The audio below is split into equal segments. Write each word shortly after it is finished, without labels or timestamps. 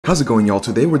How's it going, y'all?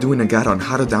 Today we're doing a guide on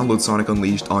how to download Sonic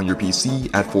Unleashed on your PC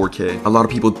at 4K. A lot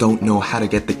of people don't know how to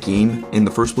get the game in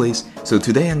the first place, so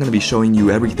today I'm going to be showing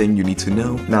you everything you need to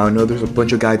know. Now I know there's a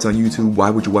bunch of guides on YouTube. Why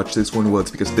would you watch this one? Well,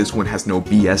 it's because this one has no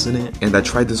BS in it, and I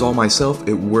tried this all myself.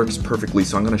 It works perfectly,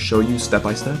 so I'm going to show you step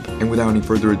by step. And without any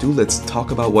further ado, let's talk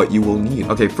about what you will need.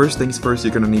 Okay, first things first,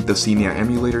 you're going to need the Xenia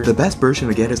emulator. The best version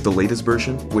to get is the latest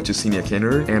version, which is Xenia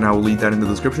CANARY, and I will leave that in the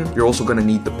description. You're also going to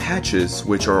need the patches,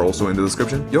 which are also in the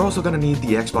description. You're also going to need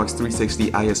the Xbox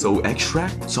 360 ISO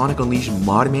Extract, Sonic Unleashed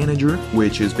Mod Manager,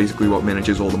 which is basically what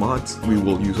manages all the mods. We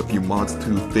will use a few mods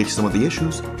to fix some of the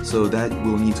issues, so that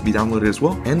will need to be downloaded as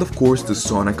well. And of course, the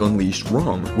Sonic Unleashed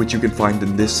ROM, which you can find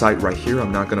in this site right here.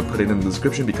 I'm not gonna put it in the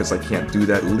description because I can't do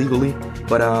that legally,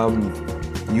 but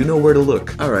you know where to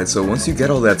look. Alright, so once you get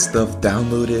all that stuff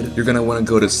downloaded, you're gonna want to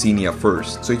go to Xenia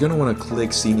first. So you're gonna want to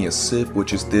click Xenia zip,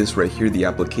 which is this right here, the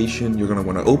application. You're gonna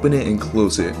want to open it and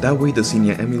close it. That way the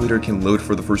Xenia emulator can load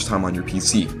for the first time on your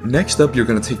PC. Next up, you're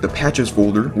gonna take the patches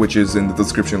folder, which is in the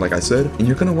description like I said, and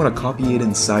you're gonna want to copy it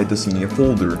inside the Xenia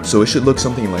folder. So it should look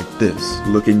something like this.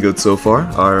 Looking good so far?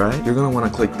 Alright, you're gonna want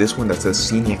to click this one that says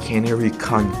Xenia CANARY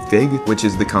config, which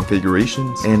is the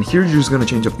configurations. And here you're just gonna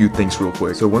change a few things real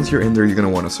quick. So once you're in there, you're gonna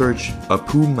want to search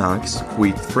APU max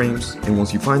wait frames, and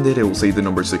once you find it, it will say the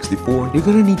number 64. You're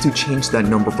gonna need to change that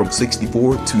number from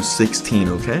 64 to 16,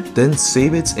 okay? Then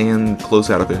save it and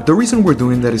close out of it. The reason we're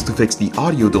doing that is to fix the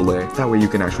audio delay. That way you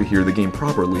can actually hear the game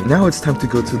properly. Now it's time to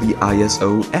go to the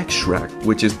ISO Extract,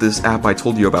 which is this app I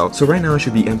told you about. So right now it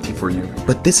should be empty for you,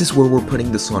 but this is where we're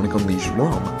putting the Sonic Unleashed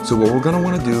ROM. So what we're gonna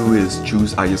want to do is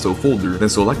choose ISO folder, then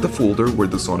select the folder where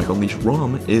the Sonic Unleashed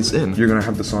ROM is in. You're gonna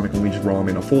have the Sonic Unleashed ROM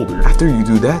in a folder. After you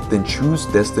do that, then choose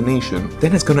destination.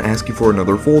 Then it's gonna ask you for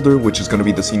another folder, which is gonna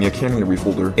be the Xenia CANARY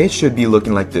folder. It should be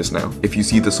looking like this now. If you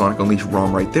see the Sonic Unleashed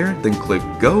ROM right there, then click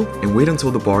go and wait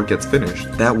until the bar gets finished.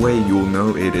 That way you'll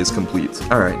know it is complete.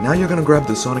 Alright, now you're gonna grab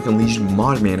the Sonic Unleashed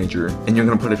Mod Manager and you're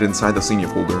gonna put it inside the Xenia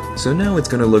folder. So now it's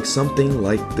gonna look something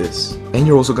like this. And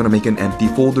you're also gonna make an empty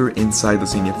folder inside the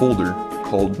Xenia folder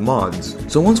called mods.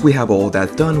 So once we have all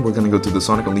that done, we're gonna go to the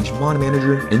Sonic Unleashed Mod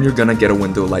Manager and you're gonna get a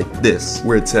window like this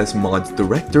where it says mods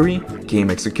directory, game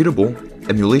executable,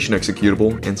 emulation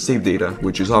executable, and save data,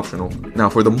 which is optional. Now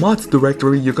for the mods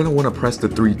directory, you're gonna want to press the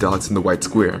 3 dots in the white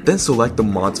square, then select the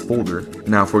mods folder.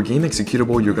 Now for game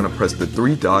executable, you're gonna press the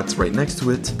 3 dots right next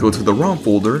to it, go to the ROM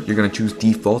folder, you're gonna choose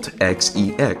default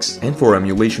XEX, and for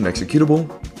emulation executable,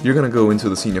 you're gonna go into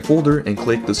the Xenia folder and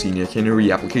click the Xenia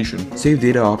CANARY application. Save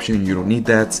data option, you don't need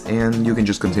that, and you can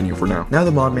just continue for now. Now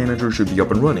the mod manager should be up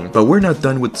and running, but we're not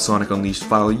done with the Sonic Unleashed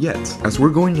file yet, as we're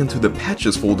going into the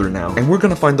patches folder now, and we're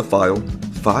gonna find the file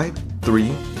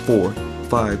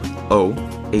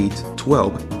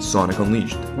 53450.812 Sonic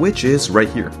Unleashed, which is right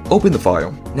here. Open the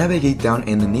file, navigate down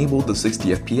and enable the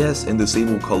 60 FPS and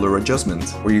disable color adjustment.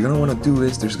 What you're gonna want to do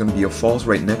is there's gonna be a false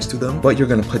right next to them, but you're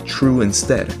gonna put true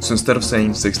instead. So instead of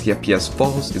saying 60 FPS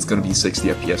false, it's gonna be 60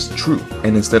 FPS true.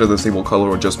 And instead of disable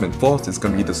color adjustment false, it's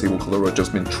gonna be disable color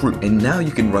adjustment true. And now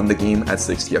you can run the game at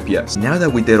 60 FPS. Now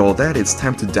that we did all that, it's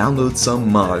time to download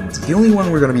some mods. The only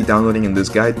one we're gonna be downloading in this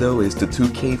guide though is the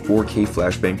 2K 4K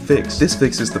Flashbang Fix. This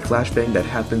fixes the flashbang that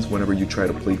happens whenever you try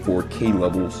to play 4K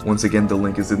levels. Once again, the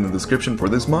link is in the description for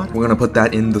this mod. We're gonna put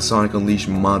that in the Sonic Unleashed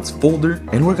mods folder,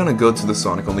 and we're gonna go to the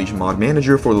Sonic Unleashed mod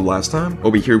manager for the last time.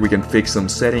 Over here we can fix some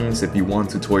settings if you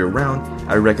want to toy around.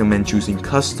 I recommend choosing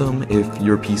custom if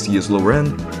your PC is lower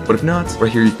end, but if not,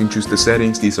 right here you can choose the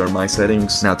settings. These are my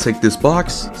settings. Now tick this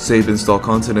box, save install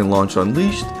content and launch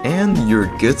Unleashed, and you're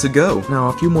good to go. Now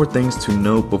a few more things to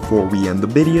note before we end the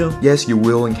video. Yes, you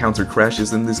will encounter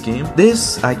crashes in this game.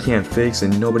 This I can't fix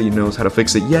and nobody knows how to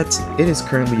fix it yet. It is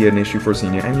currently an issue for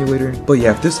Xenia Emulator, but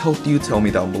yeah, if this helped you, tell me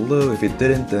down below. If it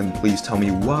didn't, then please tell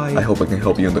me why. I hope I can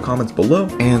help you in the comments below,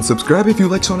 and subscribe if you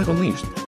like Sonic Unleashed.